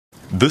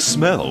The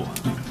smell,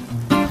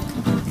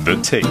 the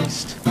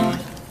taste,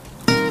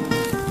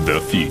 the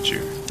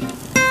future.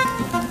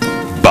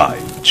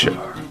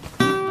 Biochar.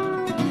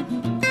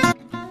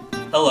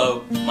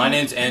 Hello, my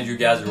name's Andrew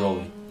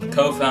Gazzaroli,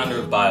 co-founder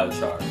of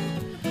Biochar.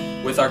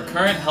 With our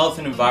current health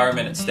and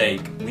environment at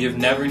stake, we have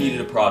never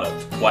needed a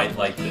product quite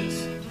like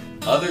this.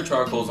 Other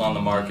charcoals on the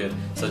market,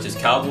 such as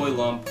Cowboy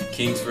Lump,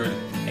 Kingsford,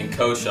 and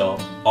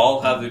Co-Shell, all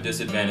have their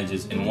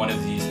disadvantages in one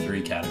of these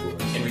three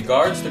categories. In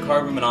regards to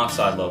carbon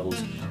monoxide levels,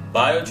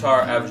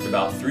 Biochar averaged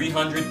about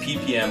 300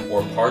 ppm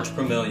or parts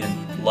per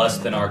million less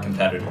than our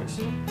competitors,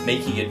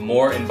 making it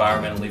more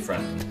environmentally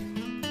friendly.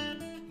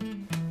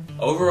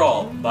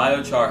 Overall,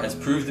 Biochar has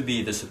proved to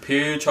be the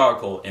superior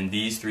charcoal in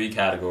these three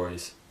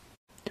categories.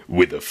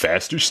 With a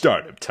faster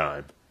startup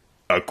time,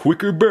 a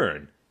quicker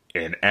burn,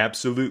 and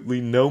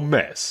absolutely no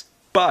mess,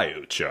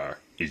 Biochar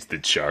is the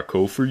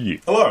charcoal for you.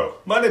 Hello,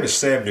 my name is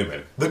Sam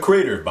Newman, the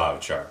creator of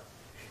Biochar.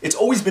 It's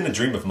always been a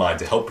dream of mine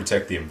to help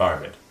protect the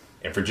environment,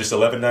 and for just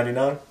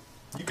 $11.99,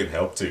 you can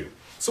help too.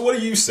 So what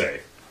do you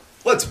say?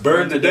 Let's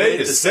burn today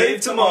to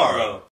save tomorrow!